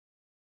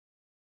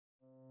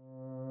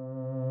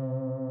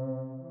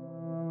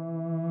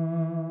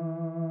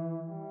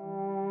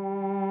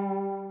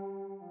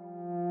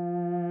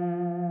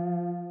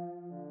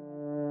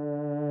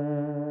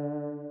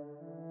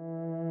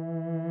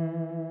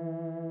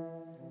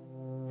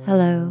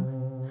Hello,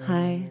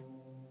 hi.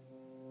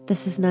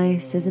 This is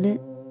nice, isn't it?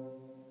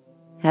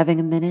 Having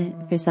a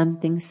minute for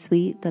something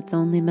sweet that's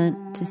only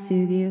meant to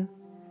soothe you.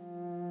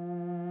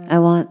 I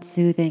want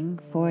soothing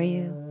for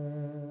you,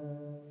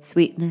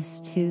 sweetness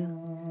too,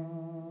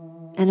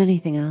 and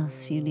anything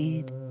else you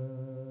need.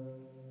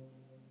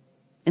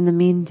 In the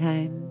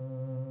meantime,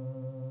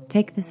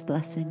 take this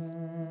blessing.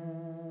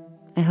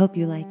 I hope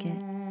you like it.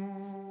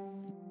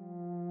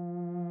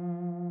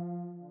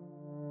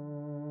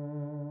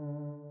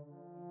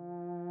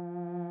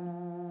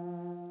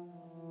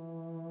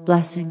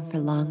 Blessing for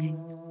Longing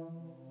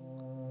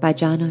by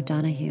John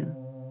O'Donohue.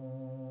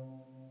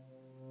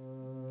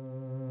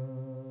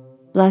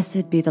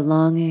 Blessed be the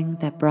longing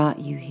that brought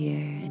you here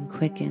and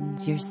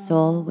quickens your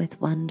soul with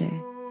wonder.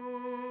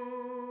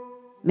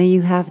 May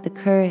you have the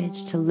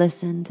courage to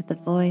listen to the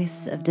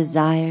voice of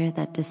desire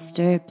that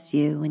disturbs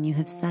you when you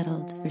have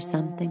settled for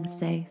something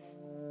safe.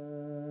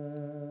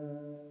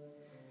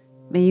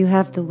 May you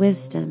have the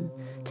wisdom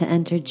to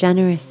enter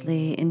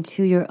generously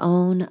into your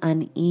own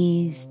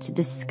unease to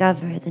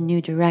discover the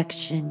new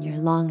direction your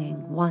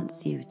longing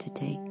wants you to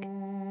take.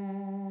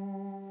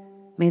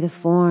 May the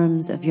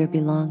forms of your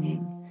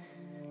belonging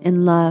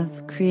in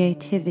love,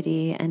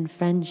 creativity, and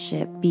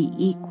friendship be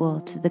equal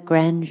to the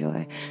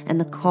grandeur and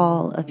the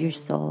call of your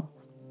soul.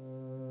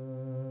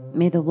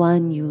 May the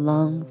one you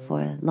long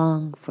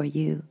for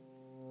you.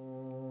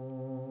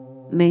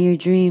 May your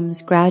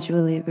dreams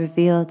gradually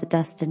reveal the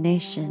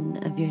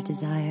destination of your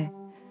desire.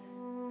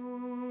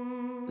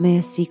 May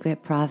a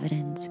secret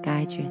providence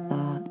guide your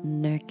thought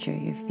and nurture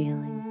your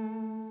feeling.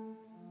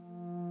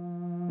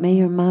 May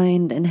your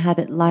mind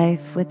inhabit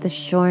life with the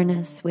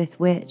sureness with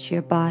which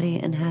your body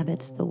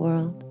inhabits the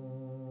world.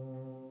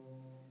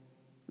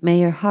 May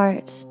your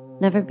heart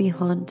never be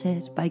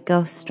haunted by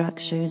ghost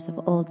structures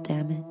of old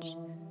damage.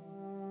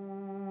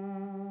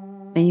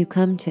 May you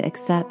come to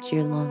accept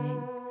your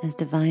longing as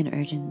divine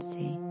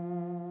urgency.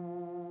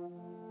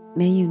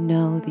 May you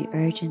know the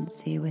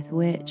urgency with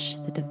which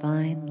the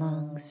divine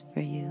longs for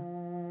you.